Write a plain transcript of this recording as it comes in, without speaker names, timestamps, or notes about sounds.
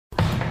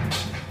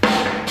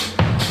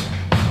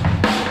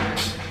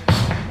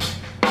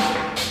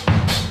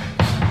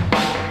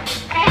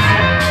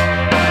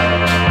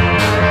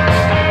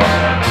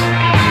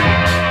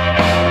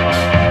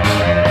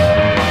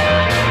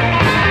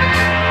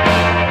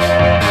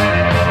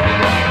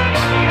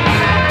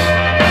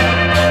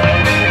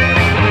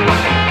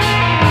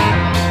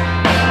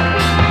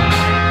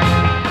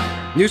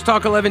News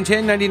Talk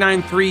 1110,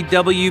 99.3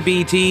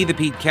 WBT, The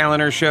Pete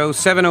Kaliner Show,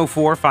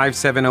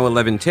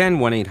 704-570-1110,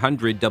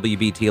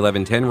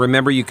 1-800-WBT-1110.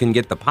 Remember, you can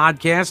get the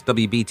podcast,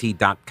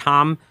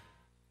 WBT.com,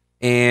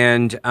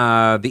 and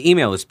the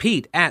email is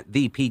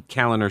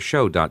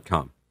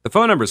pete@thepetekalinershow.com. The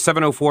phone number is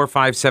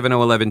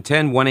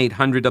 704-570-1110,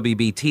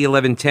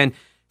 1-800-WBT-1110.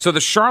 So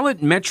the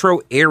Charlotte metro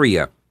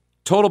area,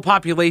 total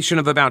population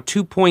of about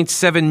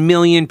 2.7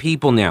 million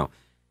people now.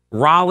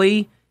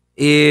 Raleigh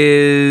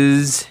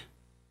is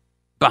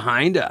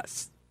behind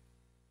us,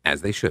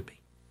 as they should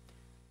be.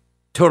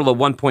 Total of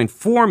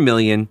 1.4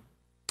 million,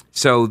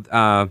 so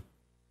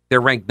they're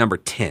ranked number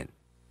 10.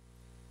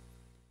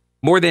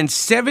 More than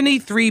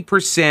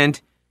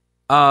 73%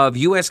 of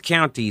U.S.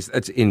 counties,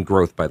 that's in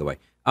growth, by the way,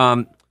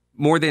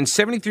 more than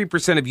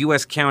 73% of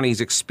U.S. counties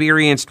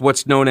experienced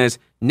what's known as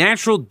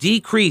natural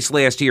decrease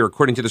last year,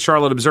 according to the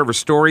Charlotte Observer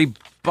story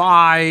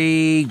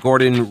by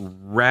Gordon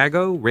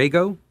Rago.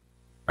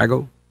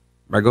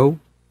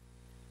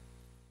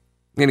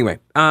 Anyway,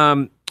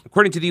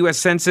 according to the U.S.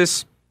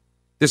 Census,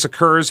 this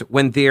occurs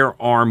when there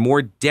are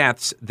more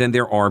deaths than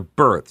there are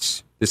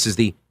births. This is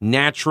the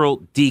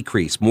natural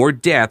decrease, more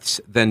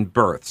deaths than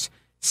births.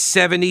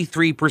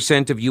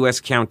 73% of U.S.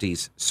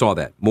 counties saw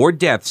that, more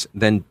deaths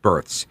than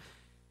births.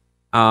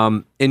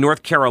 In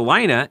North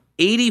Carolina,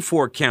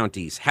 84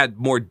 counties had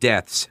more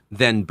deaths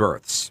than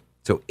births.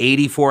 So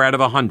 84 out of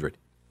 100.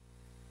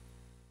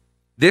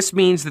 This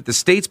means that the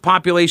state's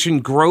population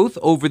growth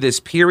over this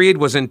period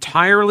was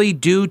entirely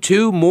due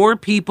to more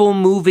people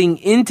moving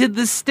into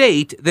the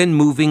state than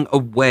moving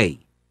away.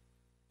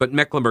 But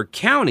Mecklenburg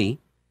County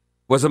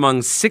was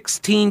among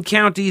 16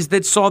 counties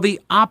that saw the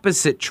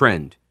opposite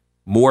trend,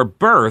 more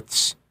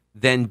births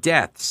than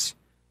deaths.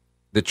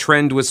 The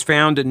trend was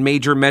found in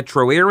major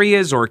metro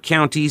areas or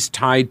counties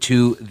tied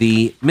to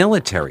the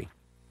military.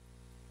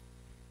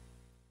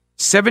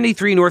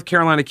 73 North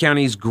Carolina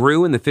counties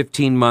grew in the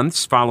 15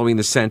 months following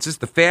the census.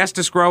 The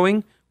fastest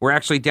growing were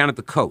actually down at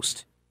the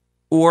coast,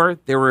 or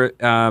they were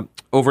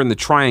over in the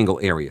Triangle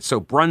area. So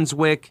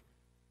Brunswick,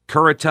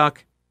 Currituck,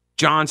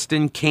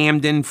 Johnston,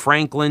 Camden,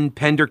 Franklin,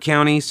 Pender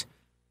counties.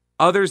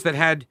 Others that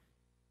had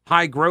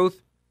high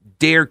growth,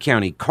 Dare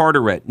County,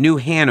 Carteret, New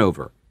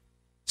Hanover.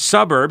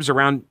 Suburbs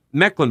around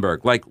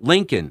Mecklenburg like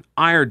Lincoln,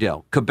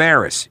 Iredell,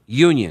 Cabarrus,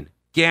 Union,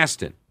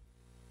 Gaston.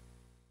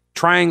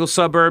 Triangle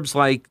suburbs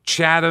like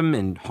Chatham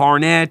and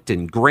Harnett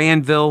and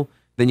Granville.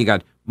 Then you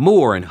got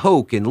Moore and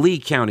Hoke and Lee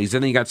counties.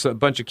 And then you got a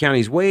bunch of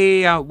counties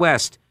way out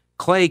west.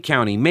 Clay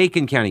County,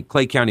 Macon County.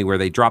 Clay County where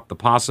they drop the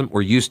possum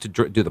or used to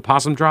do the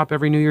possum drop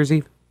every New Year's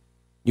Eve.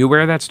 You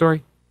aware of that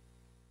story?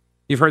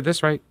 You've heard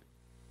this, right?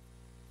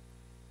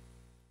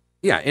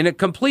 Yeah, in a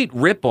complete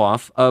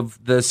ripoff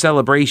of the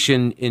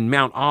celebration in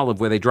Mount Olive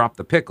where they drop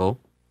the pickle,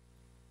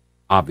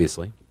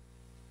 obviously.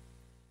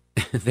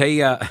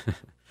 They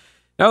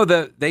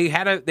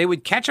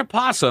would catch a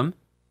possum.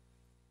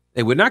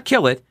 They would not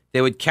kill it.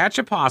 They would catch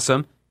a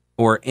possum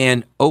or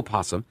an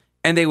opossum,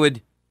 and they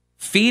would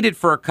feed it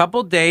for a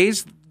couple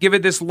days, give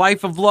it this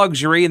life of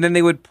luxury, and then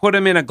they would put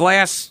him in a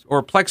glass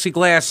or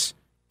plexiglass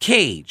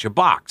cage, a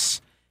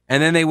box,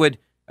 and then they would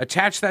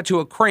attach that to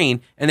a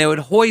crane, and they would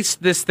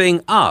hoist this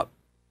thing up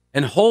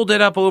and hold it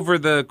up over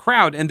the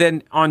crowd, and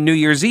then on New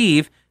Year's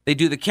Eve, they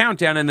do the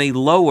countdown, and they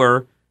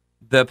lower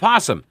the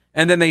possum,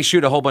 and then they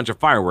shoot a whole bunch of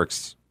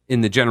fireworks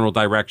in the general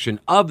direction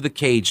of the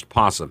caged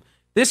possum.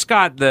 This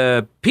got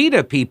the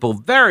PETA people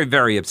very,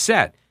 very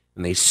upset,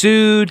 and they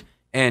sued,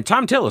 and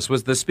Tom Tillis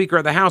was the Speaker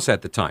of the House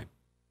at the time.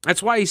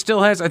 That's why he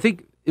still has, I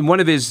think, in one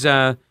of his,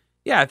 I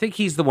think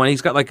he's the one.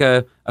 He's got like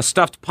a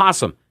stuffed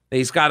possum that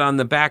he's got on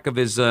the back of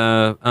his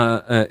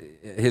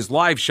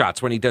live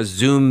shots when he does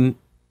Zoom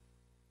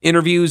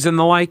interviews and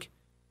the like.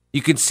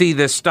 You can see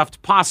this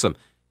stuffed possum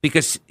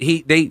because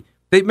they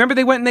remember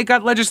they went and they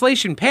got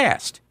legislation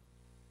passed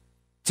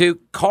to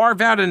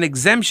carve out an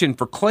exemption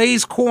for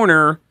Clay's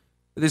Corner,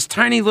 this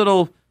tiny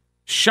little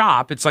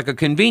shop. It's like a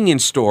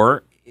convenience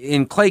store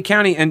in Clay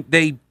County, and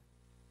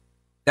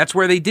that's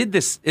where they did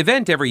this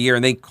event every year,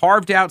 and they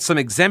carved out some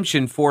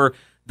exemption for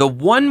the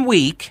 1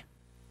 week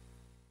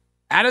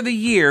out of the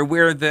year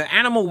where the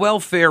animal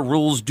welfare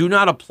rules do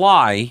not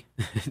apply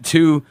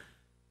to,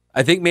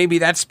 I think, maybe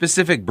that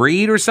specific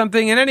breed or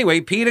something. And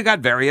anyway, PETA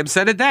got very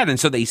upset at that, and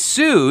so they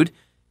sued,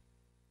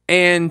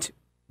 and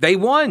they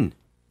won.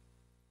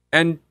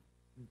 And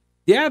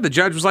yeah, the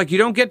judge was like, you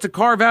don't get to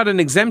carve out an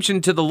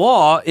exemption to the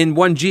law in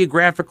one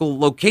geographical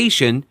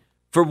location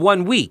for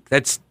 1 week.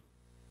 That's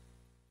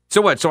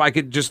so what? So I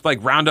could just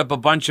like round up a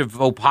bunch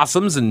of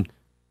opossums and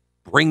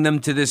bring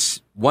them to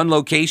this one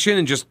location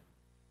and just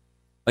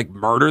like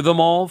murder them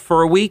all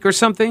for a week or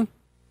something.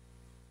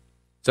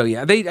 So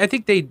yeah, I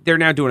think they're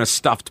now doing a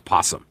stuffed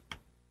possum.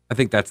 I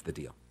think that's the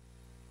deal.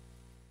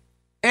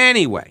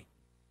 Anyway,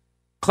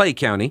 Clay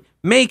County,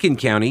 Macon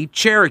County,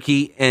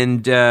 Cherokee,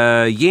 and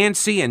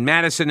Yancey, and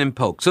Madison, and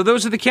Polk. So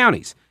those are the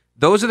counties.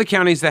 Those are the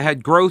counties that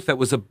had growth that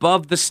was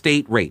above the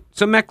state rate.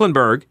 So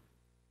Mecklenburg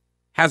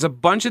has a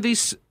bunch of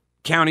these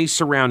counties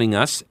surrounding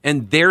us,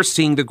 and they're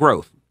seeing the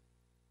growth.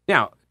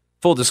 Now,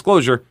 full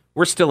disclosure,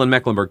 we're still in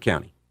Mecklenburg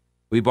County.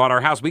 We bought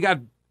our house.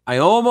 I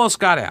almost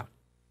got out.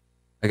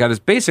 I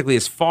got basically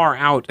as far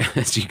out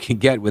as you can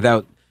get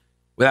without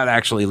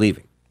actually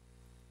leaving.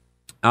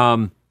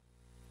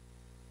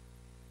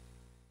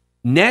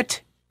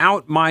 Net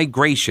out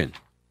migration.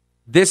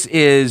 This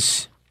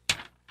is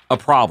a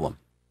problem.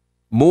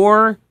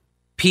 More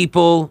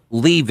people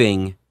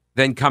leaving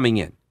than coming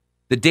in.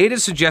 The data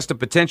suggests a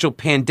potential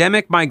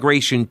pandemic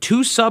migration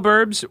to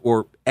suburbs,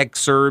 or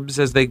exurbs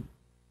as they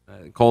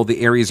call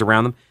the areas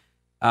around them,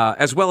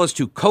 as well as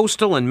to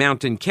coastal and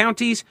mountain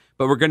counties.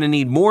 But we're going to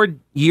need more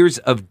years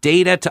of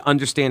data to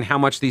understand how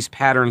much these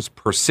patterns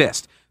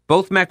persist.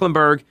 Both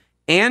Mecklenburg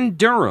and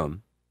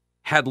Durham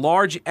had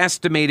large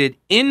estimated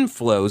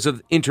inflows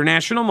of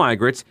international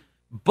migrants,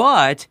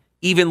 but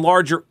even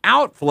larger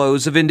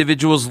outflows of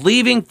individuals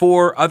leaving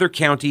for other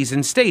counties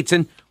and states.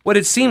 And what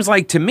it seems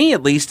like, to me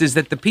at least, is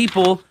that the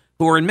people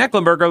who are in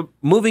Mecklenburg are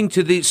moving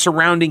to the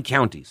surrounding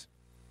counties.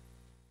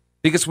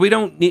 Because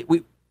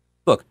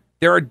look,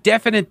 there are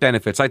definite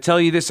benefits. I tell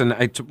you this, and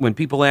when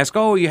people ask,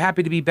 "Oh, are you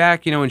happy to be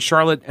back?" in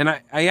Charlotte, and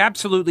I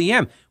absolutely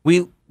am.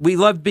 We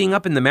love being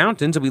up in the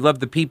mountains, and we love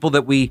the people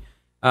that we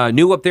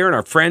knew up there, and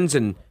our friends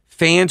and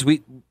fans.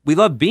 We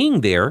love being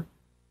there,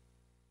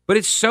 but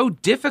it's so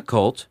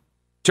difficult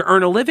to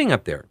earn a living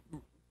up there.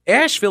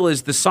 Asheville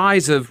is the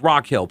size of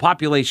Rock Hill,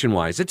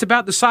 population-wise. It's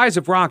about the size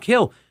of Rock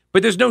Hill,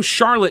 but there's no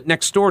Charlotte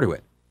next door to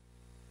it.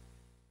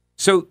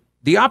 So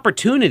the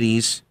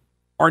opportunities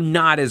are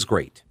not as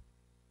great.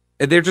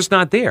 They're just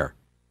not there.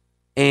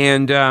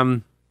 And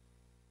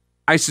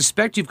I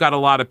suspect you've got a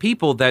lot of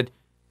people that,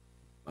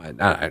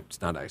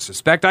 it's not I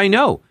suspect, I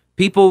know,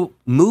 people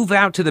move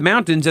out to the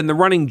mountains, and the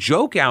running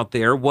joke out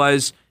there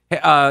was,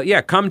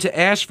 come to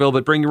Asheville,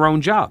 but bring your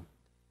own job.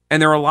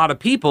 And there are a lot of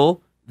people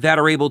that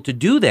are able to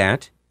do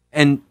that,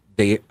 and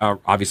they are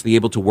obviously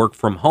able to work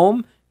from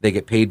home. They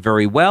get paid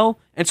very well,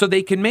 and so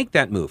they can make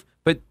that move.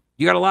 But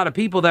you got a lot of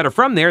people that are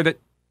from there that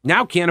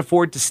now can't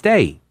afford to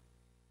stay.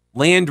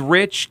 Land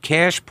rich,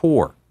 cash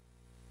poor.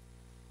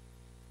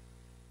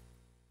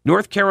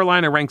 North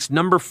Carolina ranks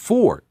number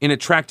 4 in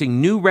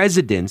attracting new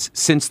residents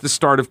since the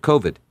start of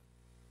COVID.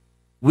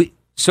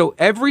 So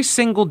every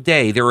single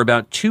day, there are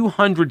about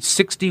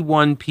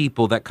 261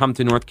 people that come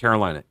to North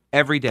Carolina.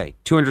 Every day,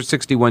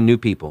 261 new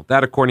people.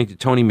 That, according to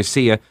Tony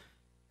Messia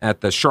at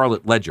the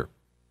Charlotte Ledger.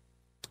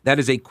 That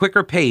is a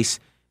quicker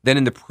pace than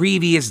in the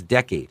previous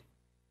decade.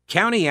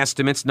 County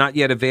estimates not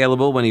yet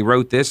available when he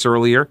wrote this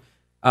earlier.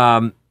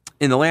 In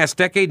the last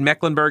decade,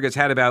 Mecklenburg has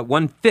had about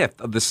 1/5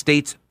 of the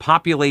state's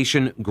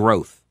population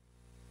growth.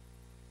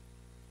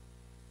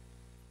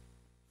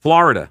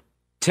 Florida,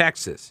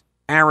 Texas,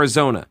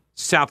 Arizona,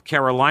 South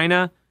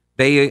Carolina,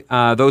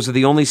 those are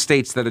the only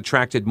states that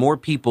attracted more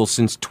people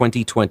since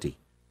 2020.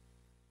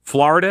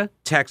 Florida,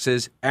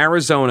 Texas,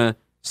 Arizona,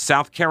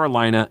 South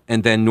Carolina,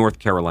 and then North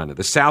Carolina.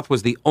 The South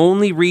was the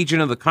only region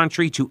of the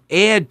country to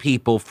add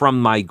people from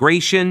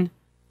migration.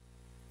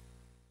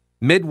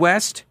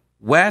 Midwest,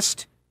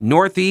 West,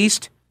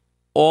 Northeast,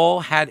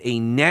 all had a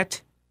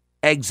net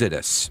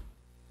exodus.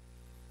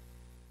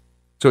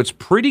 So it's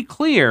pretty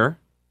clear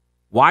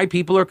why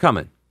people are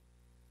coming.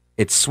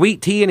 It's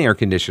sweet tea and air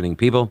conditioning,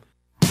 people.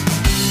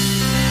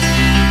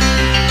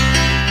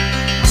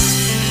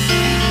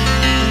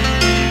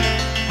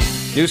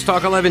 News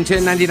Talk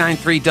 1110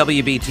 99.3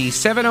 WBT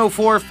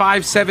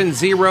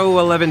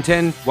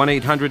 704-570-1110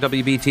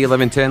 1-800-WBT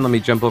 1110. Let me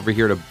jump over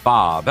here to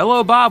Bob.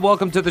 Hello, Bob.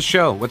 Welcome to the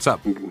show. What's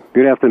up?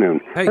 Good afternoon.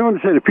 Hey. I want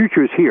to say the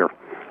future is here.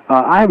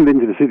 I haven't been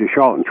to the city of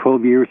Charlotte in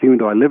 12 years, even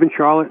though I live in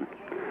Charlotte.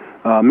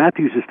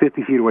 Matthews is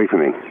 50 feet away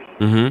from me.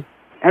 Mm-hmm.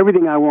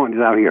 Everything I want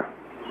is out here.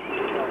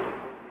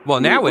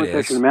 Well, now it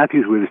is.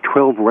 Matthews, where there's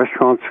 12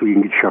 restaurants where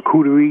you can get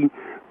charcuterie,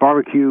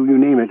 barbecue, you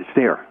name it, it's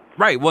there.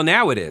 Right. Well,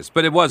 now it is,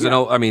 but it wasn't.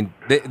 Yeah. I mean,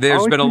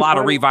 there's been a lot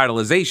of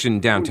revitalization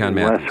downtown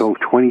Matthews. So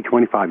 20,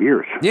 25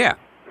 years. Yeah.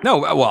 No,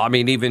 well, I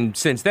mean, even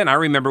since then, I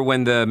remember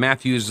when the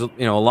Matthews,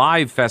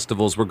 live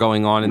festivals were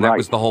going on, and that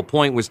was the whole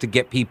point, was to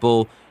get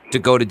people to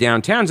go to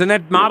downtowns, and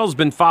that model's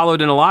been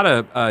followed in a lot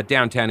of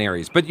downtown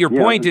areas. But your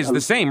point is the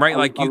same, right?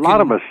 Like a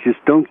lot of us just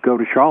don't go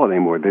to Charlotte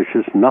anymore. There's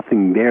just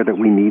nothing there that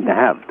we need to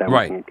have that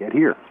we can't get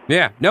here.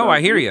 Yeah. No,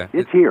 I hear you.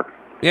 It's here.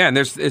 Yeah, and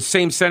there's the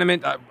same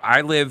sentiment. I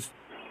live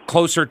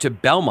closer to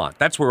Belmont.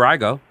 That's where I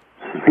go.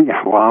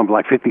 Yeah, well, I'm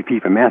like 50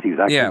 feet from Matthews.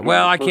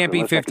 I can't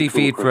be 50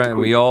 feet from.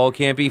 We all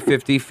can't be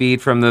 50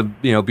 feet from the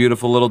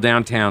beautiful little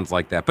downtowns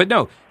like that. But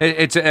no,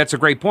 it's a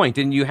great point.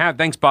 And you have.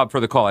 Thanks, Bob, for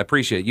the call. I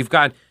appreciate it. You've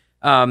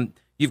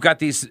got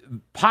these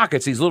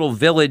pockets, these little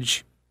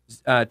village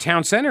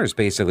town centers,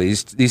 basically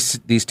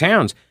these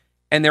towns,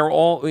 and they're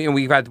all.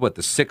 We've got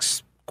the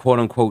 6 quote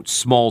unquote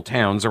small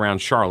towns around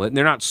Charlotte, and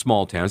they're not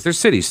small towns. They're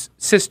cities,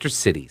 sister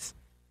cities,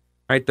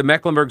 right? The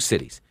Mecklenburg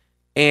cities.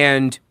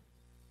 And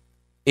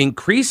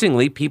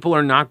increasingly, people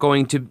are not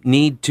going to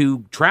need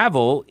to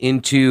travel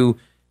into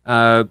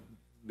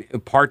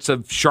parts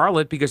of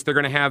Charlotte because they're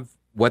going to have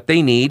what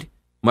they need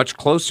much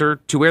closer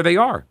to where they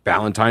are.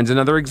 Valentine's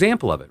another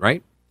example of it,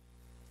 right?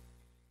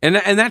 And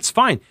that's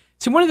fine.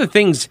 See, one of the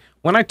things,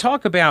 when I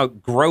talk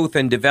about growth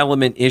and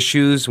development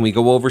issues, and we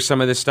go over some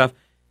of this stuff,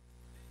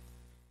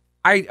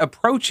 I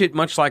approach it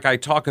much like I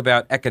talk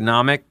about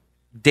economic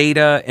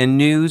data and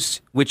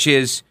news, which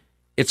is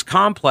it's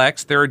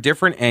complex. There are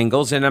different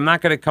angles, and I'm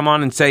not going to come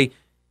on and say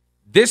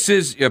this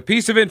is a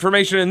piece of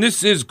information and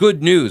this is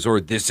good news or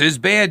this is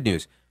bad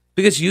news,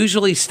 because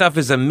usually stuff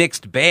is a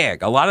mixed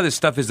bag. A lot of this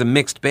stuff is a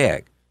mixed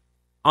bag.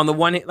 On the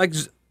one hand, like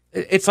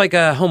it's like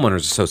a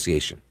homeowners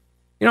association.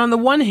 You know, on the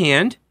one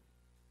hand,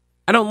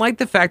 I don't like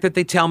the fact that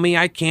they tell me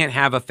I can't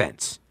have a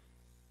fence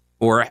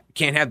or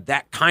can't have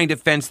that kind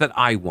of fence that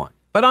I want.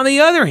 But on the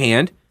other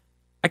hand,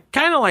 I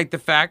kind of like the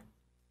fact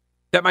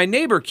that my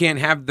neighbor can't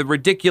have the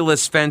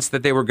ridiculous fence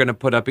that they were going to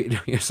put up,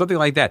 something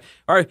like that.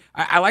 Or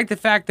I like the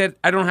fact that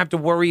I don't have to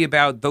worry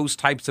about those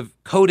types of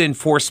code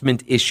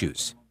enforcement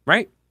issues,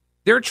 right?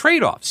 There are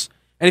trade-offs.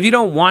 And if you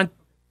don't want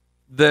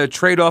the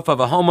trade-off of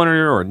a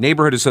homeowner or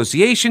neighborhood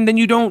association, then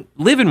you don't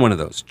live in one of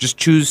those. Just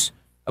choose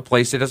a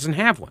place that doesn't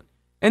have one.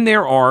 And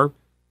there are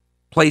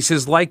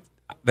places like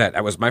that.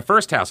 That was my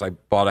first house. I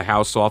bought a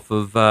house off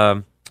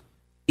of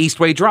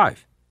Eastway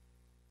Drive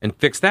and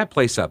fixed that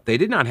place up. They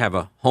did not have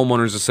a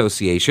homeowners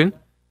association.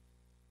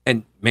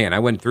 And, man, I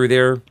went through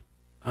there,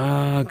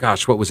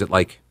 what was it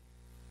like?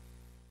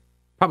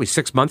 Probably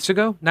 6 months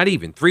ago? Not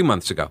even, 3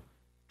 months ago.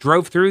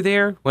 Drove through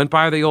there, went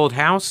by the old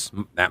house.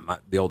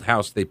 The old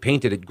house, they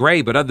painted it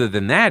gray, but other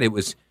than that, it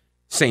was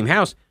same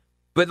house.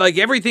 But, like,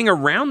 everything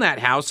around that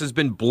house has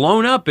been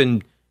blown up,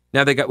 and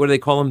now they got, what do they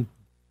call them?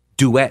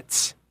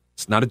 Duets.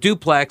 It's not a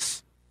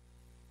duplex.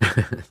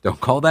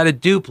 Don't call that a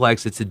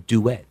duplex. It's a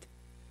duet.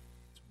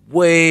 It's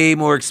way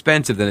more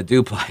expensive than a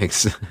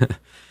duplex.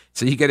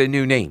 So you get a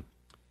new name.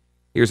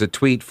 Here's a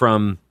tweet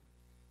from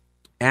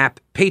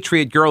app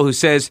Patriot Girl who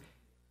says,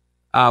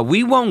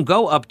 we won't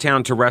go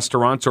uptown to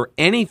restaurants or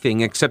anything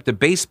except a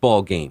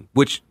baseball game,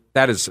 which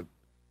that's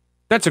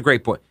a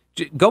great point.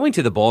 Going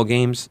to the ball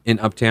games in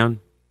uptown,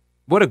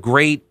 what a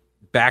great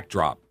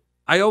backdrop.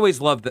 I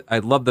always love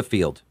the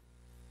field.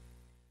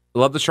 I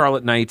love the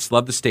Charlotte Knights,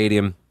 love the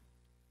stadium.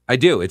 I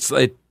do. It's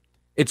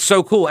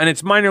so cool, and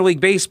it's minor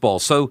league baseball,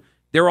 so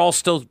they're all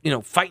still,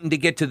 fighting to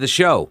get to the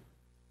show.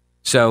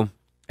 So,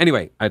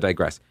 anyway, I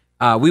digress.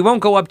 We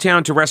won't go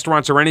uptown to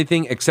restaurants or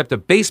anything except a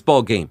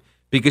baseball game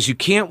because you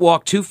can't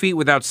walk 2 feet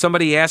without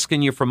somebody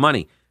asking you for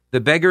money. The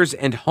beggars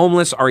and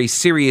homeless are a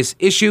serious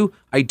issue.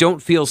 I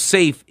don't feel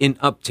safe in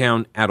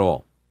uptown at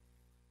all.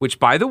 Which,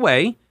 by the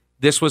way,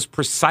 this was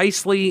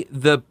precisely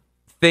the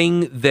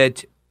thing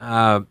that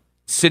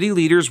city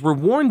leaders were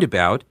warned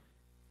about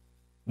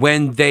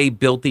when they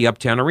built the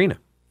Uptown Arena.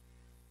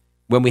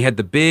 When we had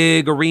the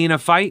big arena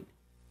fight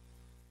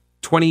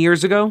 23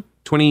 years ago.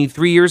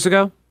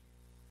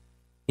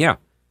 Yeah.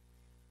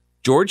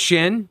 George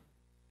Shinn,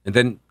 and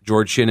then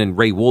George Shinn and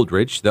Ray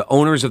Wooldridge, the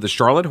owners of the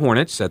Charlotte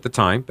Hornets at the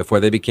time, before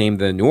they became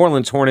the New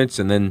Orleans Hornets,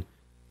 and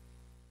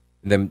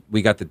then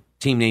we got the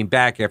team name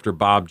back after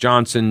Bob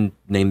Johnson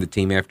named the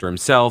team after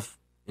himself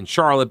in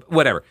Charlotte,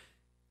 whatever.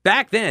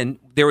 Back then,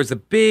 there was a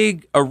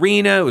big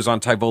arena. It was on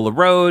Tyvola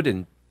Road,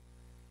 and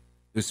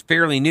it was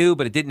fairly new,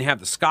 but it didn't have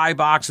the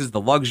skyboxes,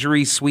 the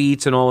luxury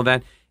suites, and all of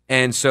that.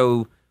 And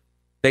so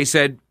they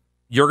said,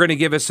 you're going to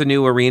give us a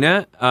new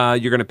arena,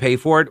 you're going to pay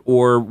for it,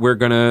 or we're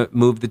going to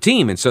move the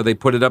team. And so they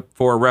put it up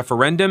for a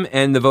referendum,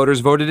 and the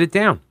voters voted it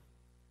down.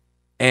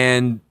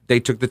 And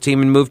they took the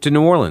team and moved to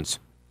New Orleans.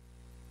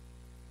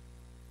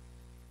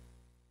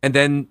 And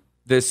then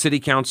the city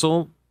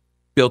council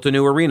built a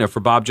new arena for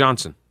Bob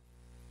Johnson.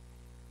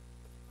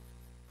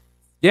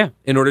 Yeah,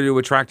 in order to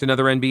attract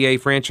another NBA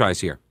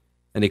franchise here.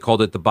 And they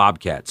called it the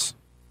Bobcats.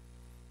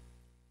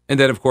 And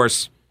then, of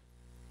course,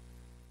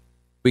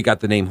 we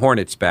got the name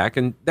Hornets back,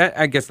 and that,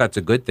 I guess that's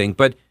a good thing.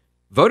 But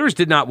voters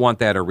did not want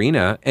that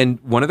arena, and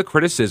one of the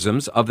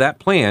criticisms of that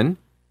plan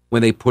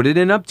when they put it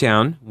in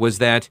Uptown was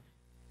that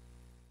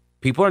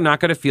people are not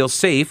going to feel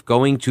safe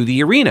going to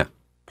the arena,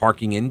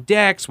 parking in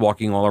decks,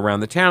 walking all around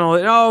the town.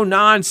 Oh,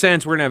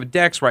 nonsense, we're going to have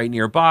decks right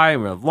nearby,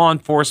 we're going to have law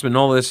enforcement and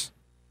all this.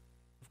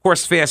 Of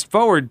course, fast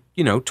forward,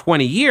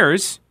 20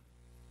 years,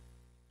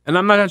 and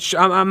I'm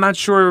not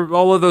sure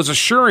all of those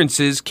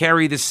assurances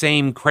carry the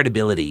same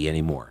credibility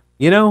anymore,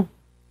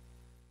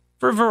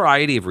 for a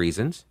variety of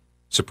reasons.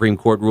 Supreme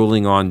Court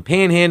ruling on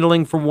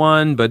panhandling for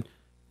one, but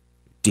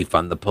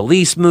defund the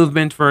police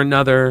movement for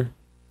another,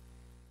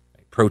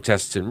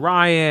 protests and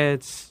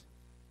riots,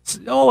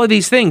 all of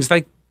these things.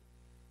 Like,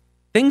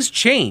 things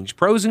change,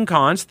 pros and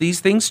cons, these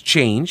things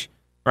change,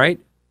 right?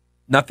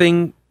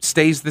 Nothing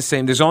stays the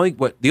same.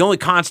 The only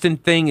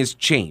constant thing is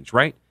change,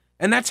 right?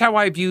 And that's how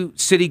I view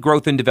city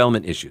growth and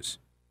development issues.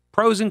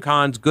 Pros and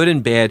cons, good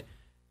and bad.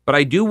 But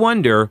I do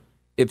wonder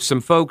if some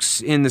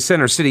folks in the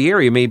center city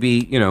area may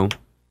be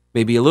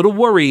a little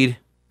worried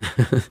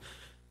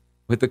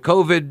with the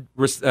COVID,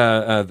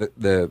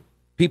 the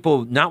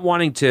people not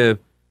wanting to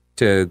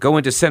go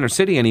into center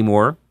city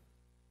anymore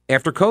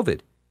after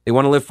COVID. They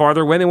want to live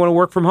farther away. They want to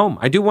work from home.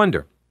 I do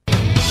wonder.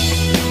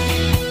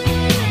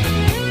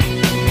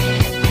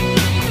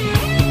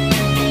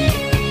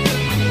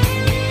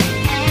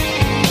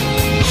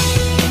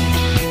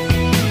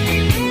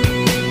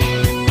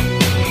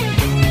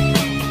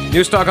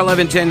 Newstalk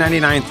 1110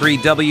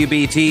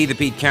 WBT, the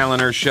Pete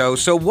Kaliner Show.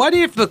 So what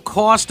if the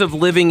cost of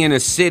living in a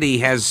city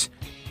has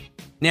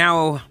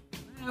now,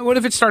 what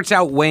if it starts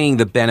outweighing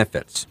the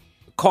benefits?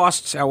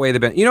 Costs outweigh the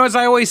benefits. You know, as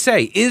I always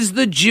say, is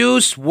the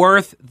juice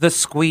worth the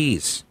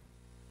squeeze?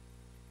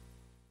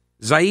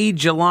 Zaid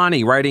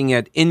Jalani, writing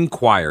at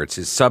Inquirer, it's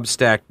his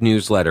Substack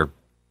newsletter.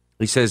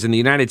 He says, in the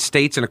United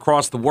States and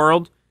across the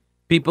world,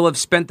 people have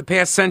spent the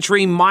past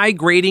century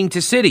migrating to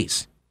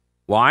cities.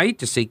 Why?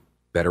 To seek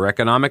better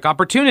economic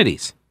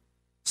opportunities.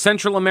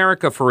 Central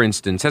America, for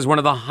instance, has one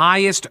of the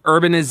highest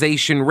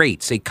urbanization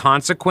rates, a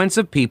consequence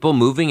of people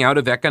moving out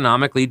of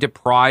economically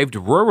deprived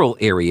rural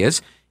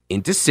areas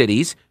into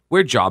cities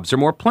where jobs are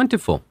more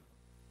plentiful.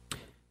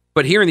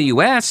 But here in the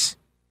U.S.,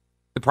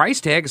 the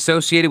price tag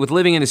associated with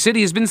living in a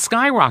city has been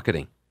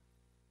skyrocketing.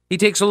 He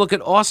takes a look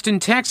at Austin,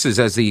 Texas,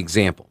 as the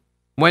example.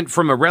 Went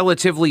from a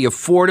relatively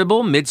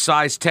affordable,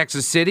 mid-sized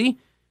Texas city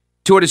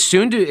to what is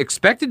soon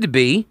expected to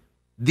be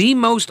the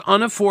most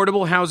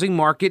unaffordable housing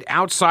market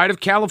outside of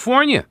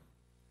California.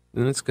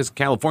 And that's because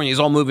California is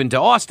all moving to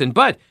Austin.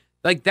 But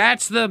like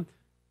that's the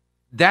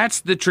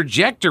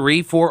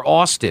trajectory for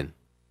Austin.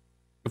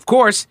 Of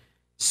course,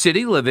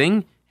 city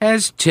living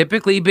has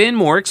typically been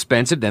more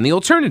expensive than the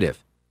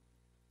alternative.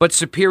 But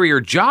superior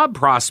job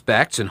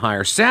prospects and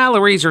higher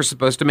salaries are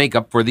supposed to make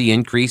up for the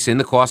increase in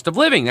the cost of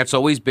living. That's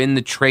always been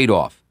the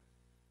trade-off.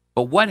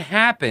 But what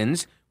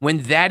happens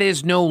when that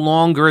is no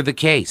longer the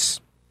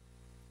case?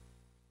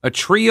 A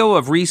trio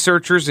of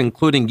researchers,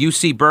 including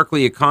UC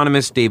Berkeley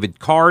economist David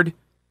Card,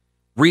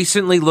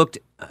 recently looked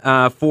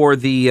for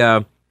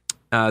the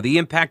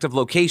impact of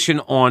location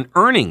on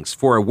earnings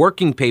for a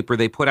working paper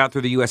they put out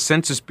through the U.S.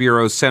 Census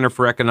Bureau's Center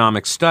for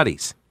Economic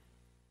Studies.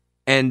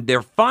 And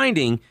their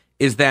finding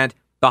is that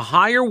the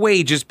higher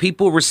wages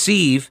people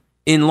receive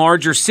in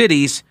larger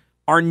cities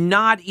are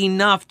not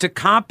enough to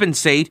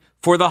compensate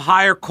for the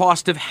higher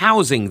cost of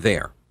housing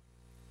there.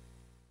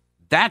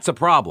 That's a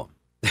problem.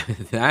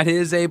 That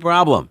is a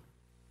problem.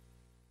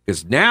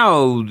 Because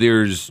now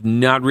there's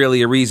not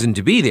really a reason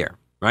to be there,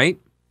 right?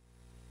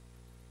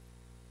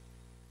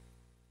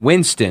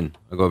 Winston.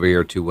 I'll go over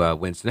here to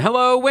Winston.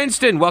 Hello,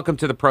 Winston. Welcome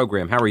to the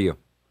program. How are you?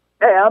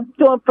 Hey, I'm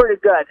doing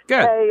pretty good.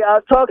 Good. Hey,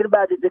 talking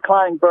about the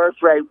declining birth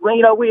rate. Well,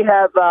 you know, we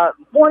have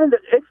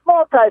it's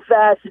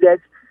multifaceted.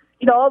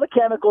 You know, all the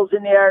chemicals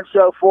in the air and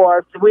so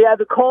forth. We have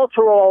the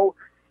cultural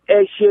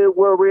issue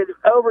where we're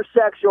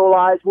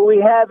over-sexualized, where we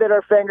have at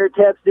our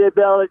fingertips the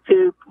ability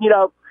to, you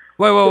know,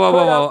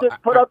 Whoa.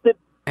 Put up the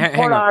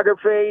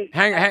pornography.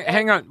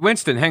 Hang on.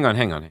 Winston, hang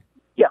on.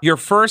 Yeah. Your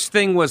first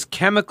thing was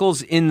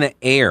chemicals in the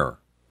air.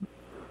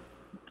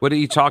 What are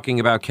you talking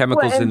about,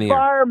 chemicals in the air?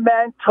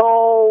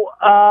 Environmental,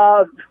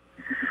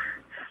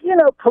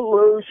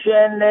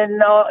 pollution and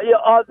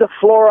the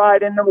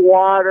fluoride in the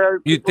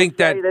water. You think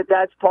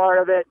that's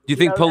part of it? You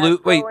think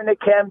Wait. The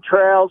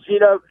chemtrails,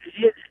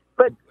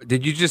 but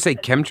did you just say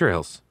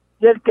chemtrails?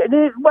 Well,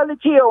 the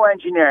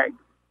geoengineering.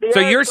 So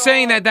you're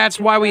saying that's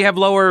why we have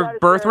lower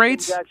birth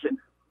rates? Injection.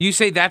 You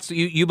say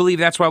you believe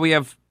that's why we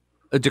have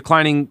a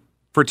declining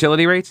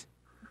fertility rates?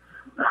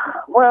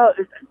 Well,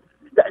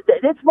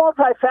 it's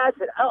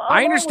multifaceted.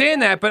 I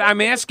understand that, but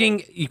I'm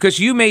asking because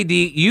you made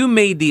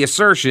the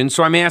assertion,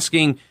 so I'm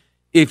asking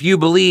if you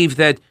believe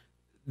that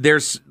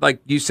there's,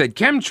 like you said,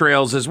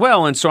 chemtrails as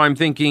well, and so I'm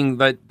thinking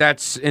that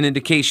that's an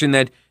indication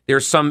that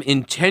there's some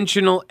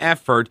intentional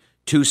effort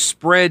to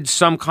spread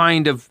some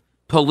kind of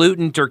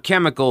pollutant or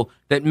chemical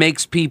that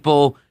makes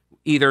people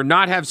either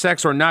not have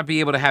sex or not be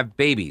able to have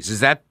babies. Is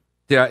that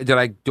do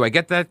I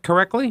get that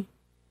correctly?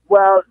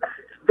 Well,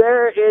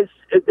 they've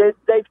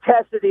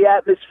tested the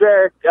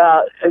atmospheric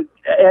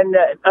and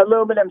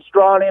aluminum,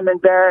 strontium,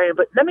 and barium.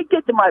 But let me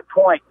get to my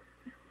point.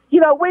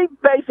 You know, we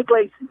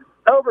basically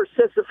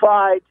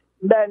over-sissified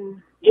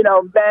men. You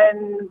know,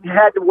 men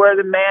had to wear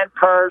the man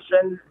purse.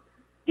 And,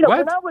 you know, what?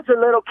 When I was a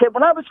little kid,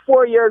 when I was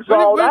 4 years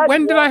old.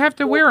 When did I have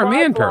to wear a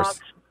man purse?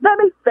 Let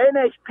me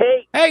finish,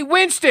 Pete. Hey,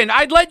 Winston,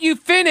 I'd let you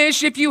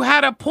finish if you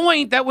had a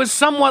point that was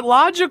somewhat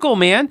logical,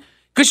 man,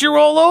 because you're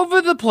all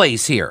over the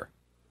place here.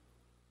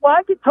 Well,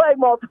 I could play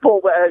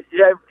multiple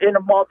in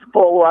a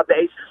multiple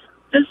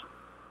basis.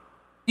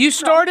 You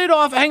started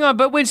off, hang on,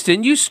 but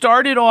Winston, you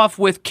started off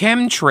with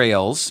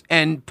chemtrails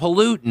and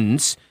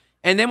pollutants,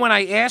 and then when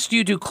I asked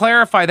you to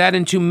clarify that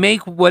and to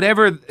make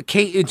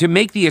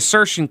the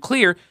assertion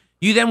clear,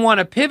 you then want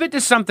to pivot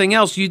to something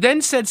else. You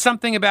then said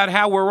something about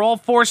how we're all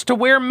forced to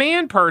wear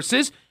man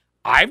purses.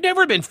 I've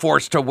never been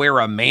forced to wear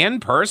a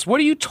man purse. What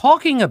are you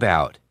talking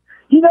about?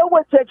 You know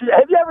what's interesting?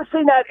 Have you ever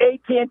seen that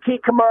AT&T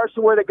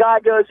commercial where the guy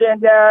goes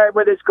in there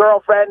with his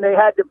girlfriend? They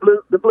had the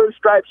blue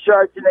striped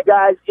shirts, and the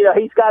guy's, you know,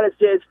 he's got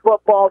his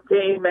football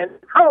team, and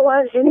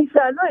he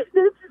said,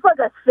 "This is like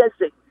a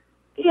sissy."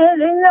 You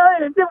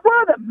know,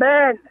 we're the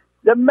men.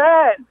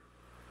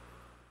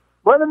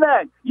 We're the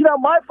men. You know,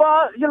 my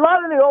father. A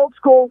lot of the old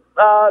school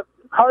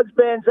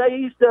husbands, they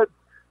used to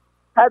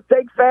have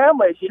big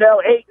families. You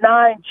know, 8,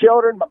 9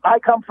 children. I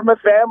come from a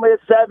family of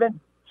seven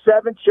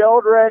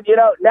children. You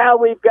know, now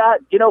we've got,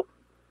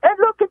 And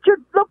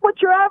look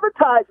what you're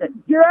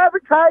advertising. You're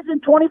advertising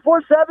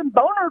 24/7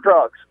 boner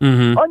drugs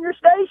on your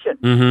station.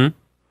 Mm-hmm.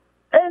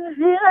 And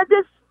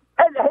this.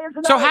 And here's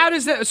another. So how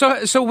does that?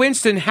 So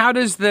Winston, how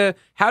does the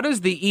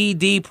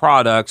ED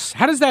products?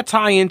 How does that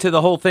tie into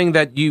the whole thing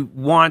that you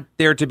want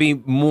there to be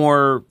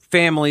more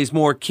families,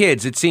 more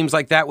kids? It seems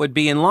like that would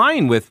be in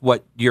line with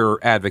what you're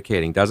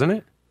advocating, doesn't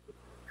it?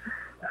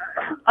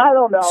 I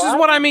don't know. This is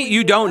what I mean.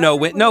 You don't know.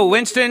 No,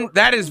 Winston,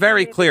 that is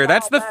very clear.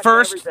 That's the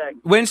first,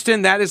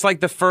 Winston, that is like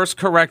the first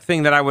correct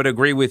thing that I would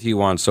agree with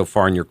you on so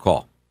far in your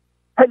call.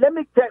 Hey, let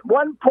me take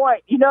one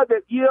point.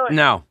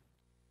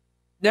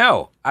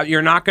 No,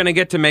 you're not going to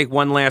get to make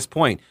one last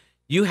point.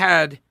 You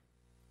had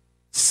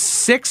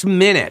 6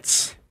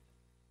 minutes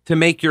to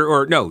make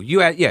you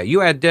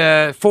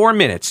had 4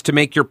 minutes to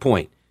make your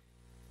point.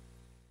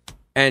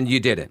 And you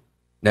didn't.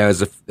 That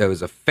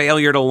was a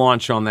failure to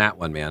launch on that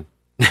one, man.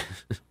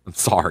 I'm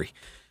sorry.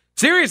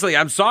 Seriously,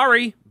 I'm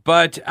sorry.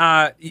 But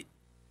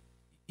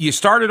you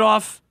started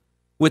off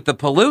with the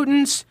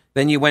pollutants,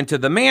 then you went to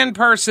the man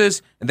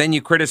purses, and then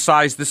you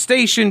criticized the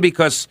station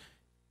because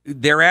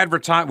we're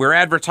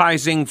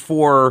advertising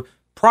for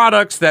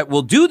products that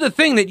will do the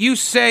thing that you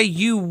say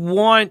you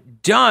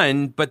want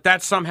done, but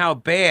that's somehow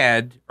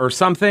bad or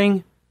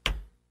something.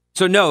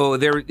 So no,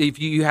 if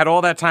you had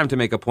all that time to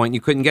make a point,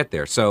 you couldn't get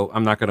there. So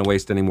I'm not going to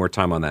waste any more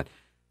time on that.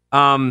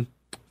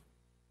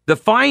 The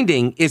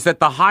finding is that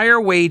the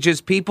higher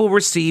wages people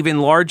receive in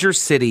larger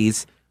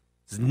cities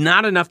is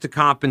not enough to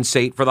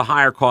compensate for the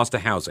higher cost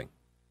of housing.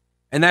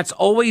 And that's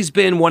always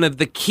been one of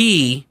the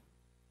key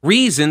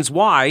reasons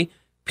why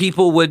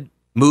people would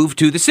move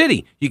to the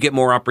city. You get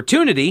more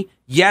opportunity.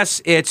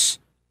 Yes, it's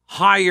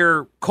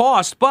higher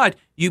cost, but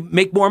you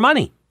make more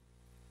money.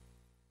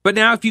 But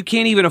now if you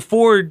can't even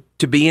afford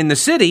to be in the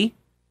city,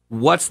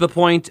 what's the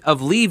point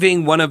of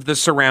leaving one of the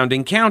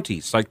surrounding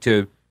counties?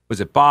 Was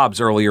it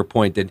Bob's earlier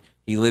point that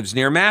he lives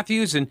near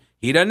Matthews and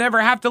he doesn't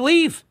ever have to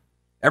leave?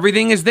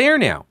 Everything is there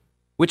now,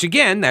 which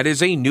again, that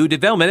is a new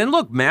development. And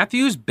look,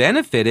 Matthews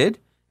benefited,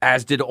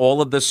 as did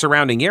all of the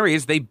surrounding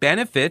areas. They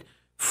benefit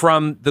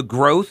from the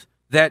growth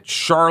that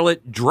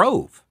Charlotte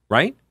drove,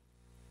 right?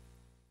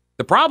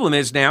 The problem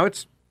is now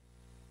it's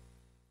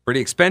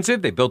pretty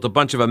expensive. They built a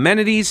bunch of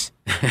amenities,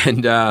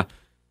 and I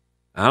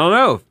don't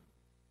know.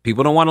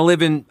 People don't want to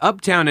live in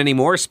Uptown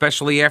anymore,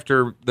 especially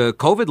after the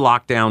COVID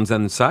lockdowns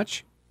and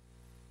such.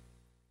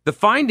 The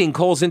finding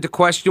calls into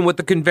question what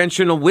the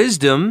conventional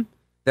wisdom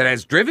that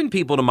has driven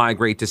people to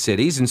migrate to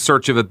cities in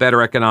search of a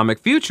better economic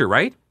future,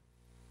 right?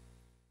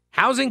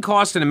 Housing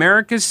costs in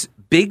America's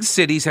big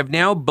cities have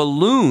now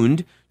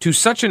ballooned to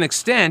such an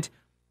extent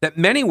that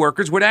many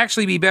workers would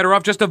actually be better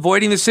off just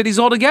avoiding the cities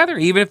altogether,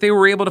 even if they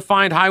were able to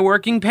find high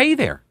working pay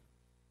there.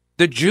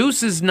 The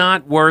juice is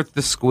not worth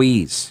the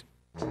squeeze.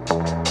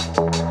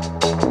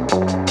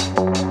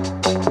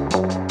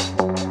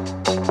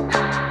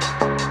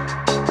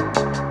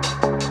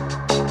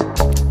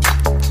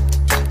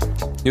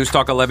 News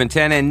Talk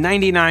 1110 and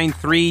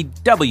 99.3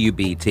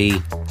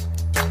 WBT.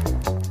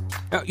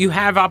 Now, you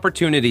have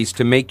opportunities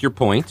to make your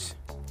points.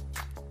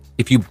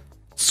 If you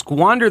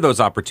squander those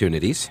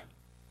opportunities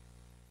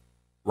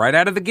right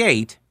out of the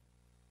gate,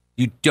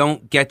 you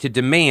don't get to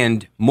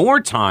demand more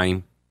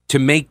time to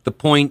make the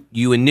point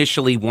you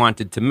initially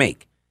wanted to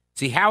make.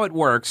 See how it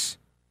works?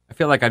 I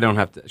feel like I don't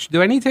have to.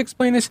 Do I need to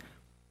explain this?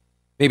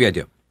 Maybe I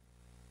do.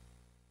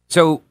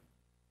 So,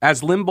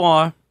 as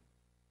Limbaugh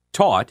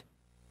taught,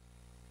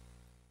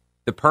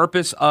 the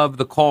purpose of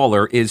the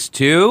caller is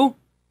to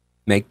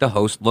make the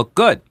host look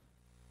good.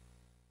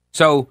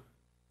 So,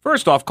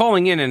 first off,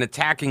 calling in and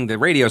attacking the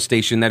radio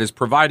station that is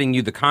providing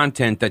you the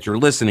content that you're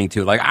listening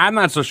to, I'm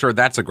not so sure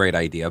that's a great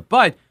idea,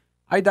 but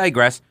I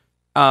digress.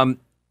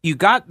 You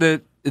got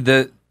the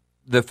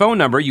phone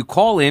number, you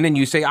call in and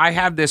you say, I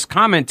have this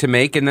comment to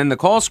make, and then the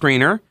call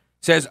screener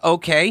says,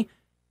 okay,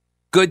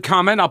 good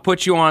comment, I'll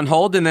put you on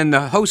hold, and then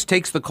the host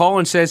takes the call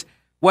and says,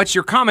 what's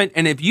your comment?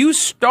 And if you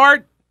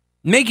start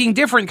making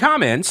different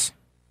comments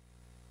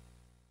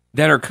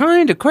that are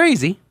kind of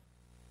crazy,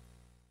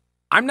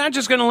 I'm not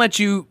just going to let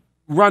you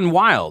run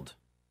wild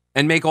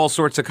and make all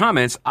sorts of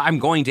comments. I'm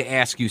going to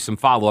ask you some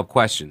follow-up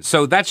questions.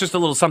 So that's just a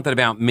little something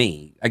about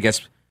me. I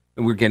guess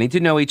we're getting to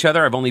know each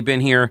other. I've only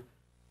been here,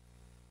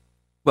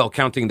 well,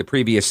 counting the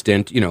previous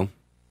stint,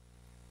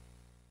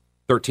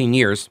 13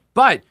 years.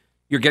 But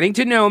you're getting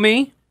to know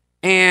me,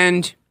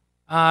 and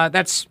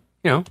that's,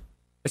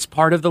 it's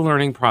part of the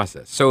learning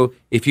process. So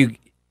if you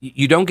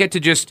don't get to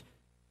just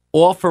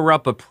offer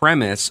up a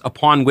premise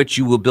upon which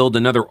you will build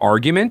another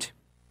argument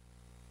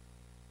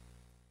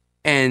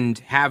and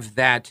have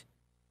that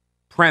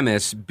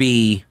premise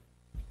be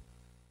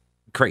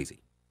crazy.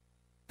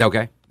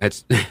 Okay?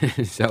 That's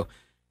so,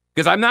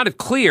 because I'm not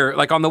clear.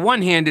 Like, on the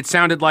one hand, it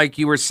sounded like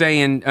you were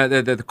saying,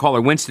 the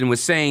caller Winston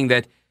was saying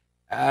that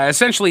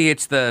essentially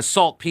it's the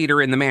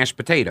saltpeter and the mashed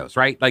potatoes,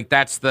 right? Like,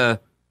 that's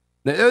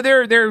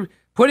they're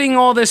putting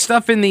all this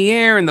stuff in the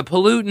air and the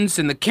pollutants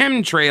and the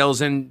chemtrails,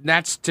 and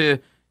that's to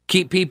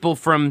keep people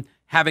from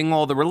having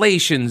all the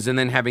relations and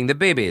then having the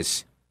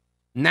babies.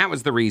 And that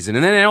was the reason.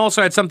 And then it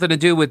also had something to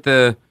do with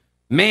the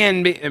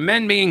men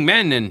being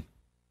men. And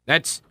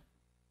that's,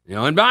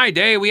 in my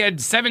day, we had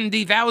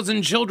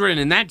 70,000 children,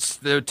 and that's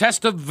the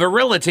test of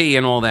virility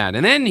and all that.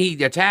 And then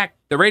he attacked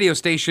the radio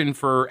station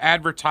for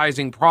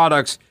advertising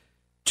products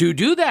to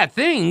do that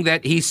thing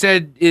that he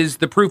said is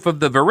the proof of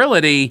the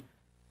virility,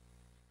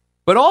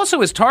 but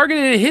also is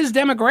targeted at his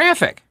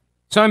demographic.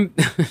 So I'm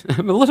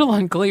a little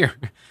unclear.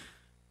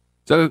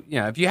 So,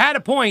 if you had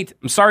a point,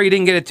 I'm sorry you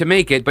didn't get it to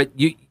make it, but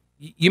you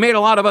made a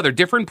lot of other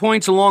different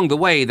points along the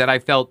way that I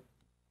felt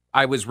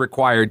I was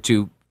required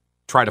to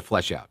try to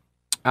flesh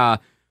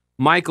out.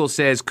 Michael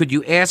says, could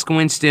you ask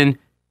Winston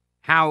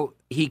how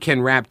he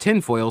can wrap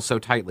tinfoil so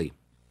tightly?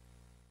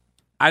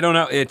 I don't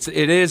know. It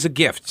is a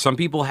gift. Some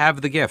people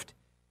have the gift.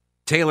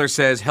 Taylor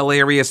says,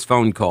 hilarious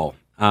phone call.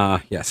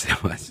 Yes,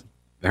 it was.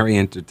 Very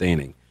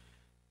entertaining.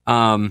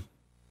 Oh,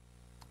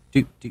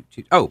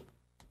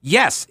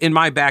 yes, in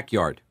my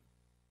backyard.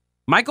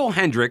 Michael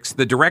Hendricks,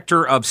 the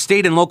director of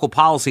state and local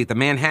policy at the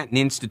Manhattan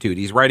Institute,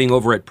 he's writing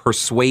over at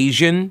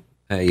Persuasion,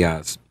 a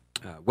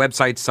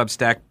website,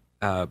 Substack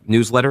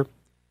newsletter.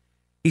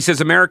 He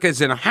says America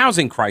is in a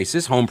housing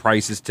crisis. Home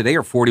prices today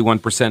are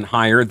 41%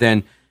 higher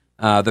than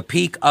the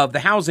peak of the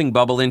housing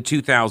bubble in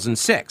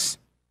 2006,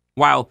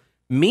 while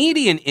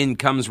median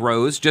incomes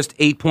rose just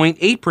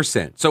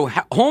 8.8%. So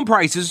home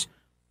prices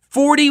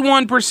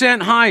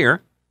 41%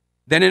 higher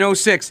than in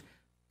 06,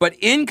 but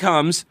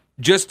incomes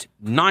just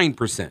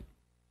 9%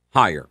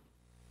 higher.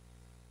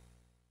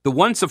 The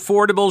once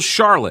affordable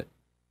Charlotte,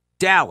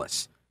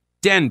 Dallas,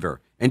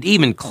 Denver, and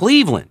even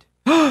Cleveland.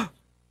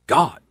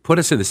 God, put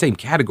us in the same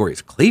category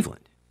as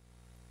Cleveland.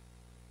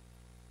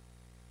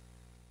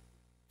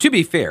 To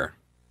be fair,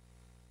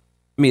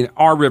 I mean,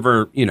 our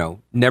river,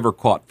 never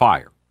caught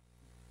fire.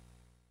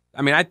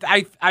 I mean,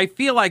 I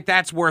feel like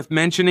that's worth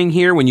mentioning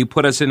here when you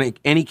put us in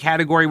any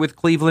category with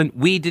Cleveland.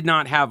 We did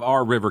not have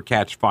our river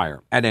catch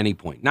fire at any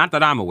point. Not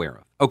that I'm aware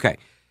of. Okay.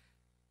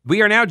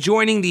 We are now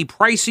joining the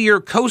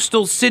pricier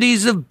coastal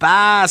cities of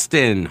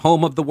Boston,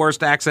 home of the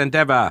worst accent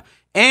ever,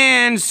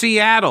 and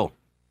Seattle,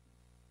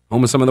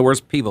 home of some of the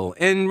worst people,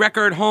 and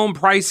record home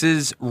price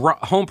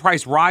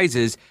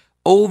rises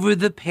over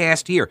the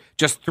past year.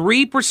 Just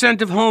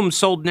 3% of homes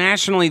sold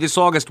nationally this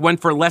August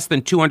went for less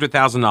than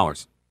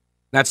 $200,000.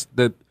 That's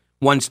the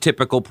one's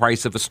typical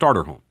price of a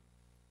starter home.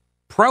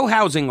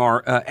 Pro-housing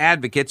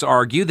advocates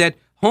argue that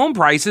home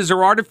prices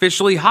are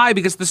artificially high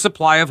because the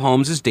supply of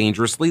homes is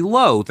dangerously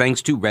low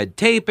thanks to red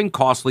tape and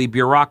costly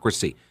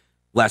bureaucracy.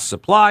 Less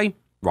supply,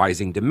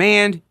 rising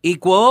demand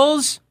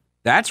equals,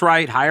 that's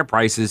right, higher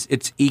prices.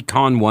 It's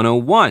Econ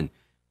 101.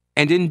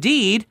 And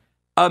indeed,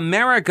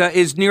 America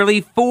is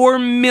nearly 4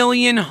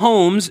 million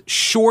homes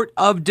short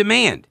of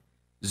demand.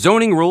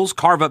 Zoning rules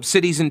carve up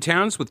cities and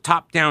towns with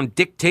top-down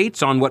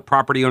dictates on what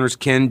property owners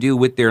can do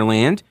with their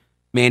land,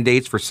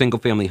 mandates for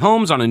single-family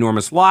homes on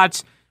enormous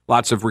lots,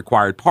 lots of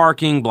required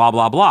parking, blah,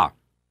 blah, blah.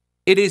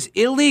 It is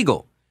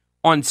illegal.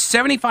 On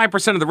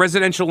 75% of the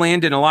residential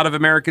land in a lot of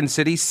American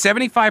cities,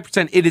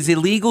 75%, it is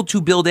illegal to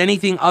build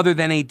anything other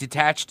than a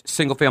detached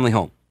single-family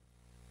home.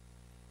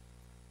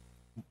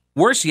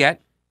 Worse yet,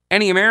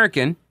 any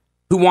American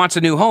who wants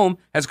a new home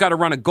has got to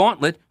run a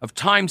gauntlet of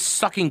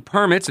time-sucking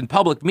permits and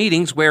public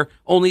meetings where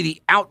only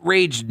the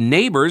outraged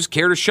neighbors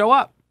care to show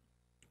up.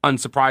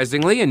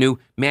 Unsurprisingly, a new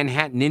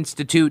Manhattan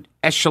Institute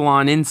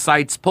Echelon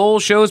Insights poll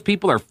shows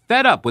people are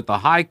fed up with the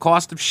high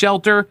cost of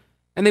shelter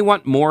and they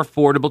want more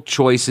affordable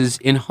choices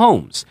in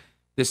homes.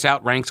 This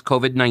outranks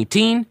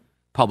COVID-19,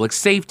 public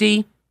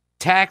safety,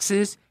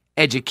 taxes,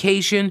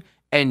 education,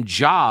 and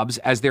jobs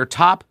as their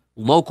top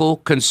local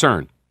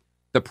concern.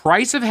 The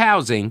price of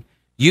housing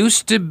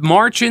used to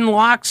march in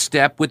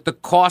lockstep with the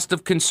cost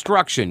of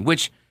construction,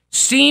 which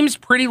seems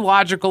pretty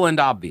logical and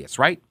obvious,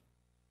 right?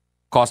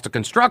 Cost of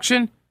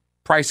construction,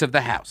 price of the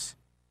house.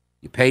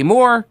 You pay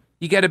more,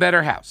 you get a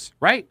better house,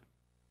 right?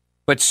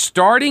 But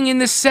starting in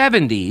the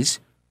 70s,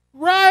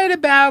 right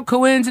about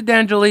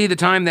coincidentally the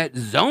time that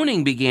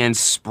zoning began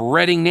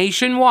spreading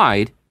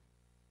nationwide,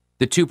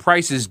 the two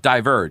prices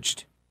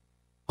diverged.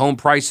 Home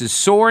prices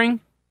soaring,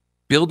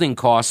 building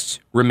costs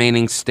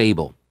remaining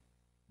stable.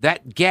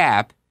 That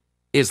gap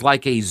is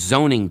like a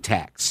zoning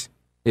tax.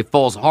 It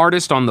falls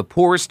hardest on the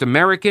poorest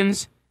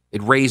Americans.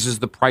 It raises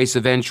the price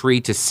of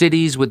entry to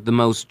cities with the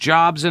most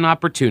jobs and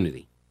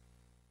opportunity.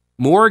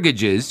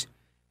 Mortgages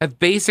have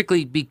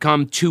basically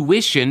become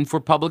tuition for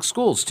public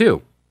schools,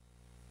 too.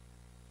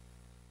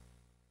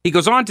 He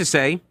goes on to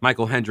say,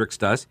 Michael Hendricks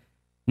does,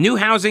 new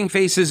housing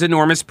faces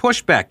enormous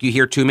pushback. You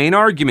hear two main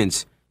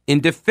arguments in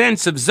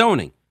defense of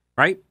zoning,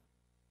 right?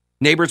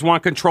 Neighbors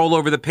want control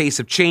over the pace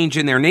of change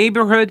in their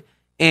neighborhood,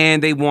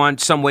 and they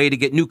want some way to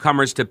get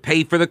newcomers to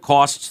pay for the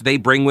costs they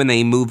bring when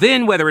they move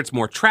in, whether it's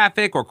more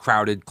traffic or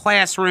crowded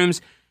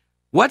classrooms.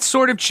 What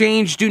sort of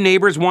change do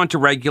neighbors want to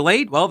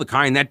regulate? Well, the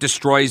kind that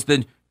destroys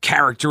the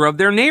character of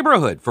their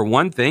neighborhood. For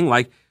one thing,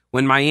 like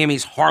when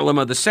Miami's Harlem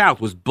of the South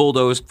was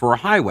bulldozed for a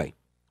highway,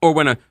 or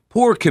when a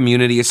poor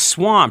community is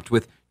swamped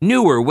with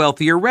newer,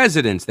 wealthier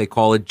residents. They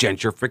call it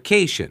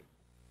gentrification.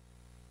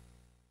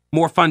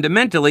 More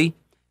fundamentally,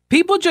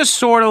 People just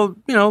sort of,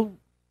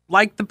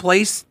 like the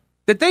place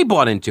that they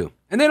bought into,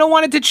 and they don't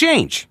want it to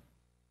change.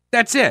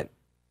 That's it.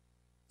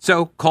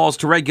 So calls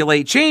to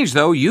regulate change,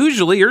 though,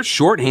 usually are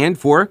shorthand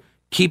for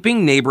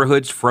keeping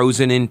neighborhoods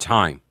frozen in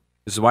time.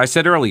 This is why I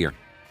said earlier,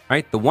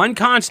 right? The one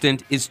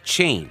constant is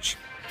change.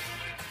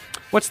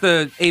 What's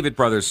the Avett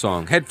Brothers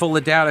song? Head Full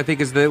of Doubt, I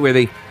think, is where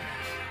they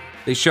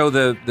show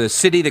the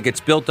city that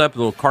gets built up, a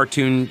little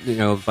cartoon,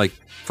 like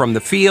from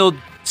the field,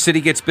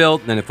 city gets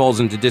built, and then it falls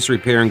into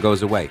disrepair and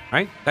goes away,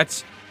 right?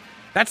 That's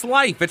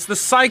life. It's the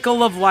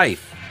cycle of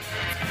life.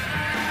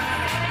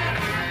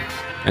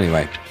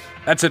 Anyway,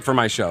 that's it for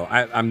my show.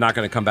 I'm not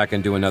going to come back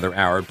and do another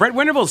hour. Brett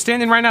Winterville's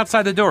standing right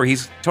outside the door.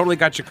 He's totally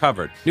got you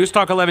covered. News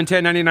Talk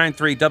 1110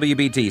 99.3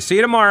 WBT. See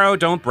you tomorrow.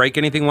 Don't break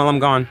anything while I'm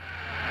gone.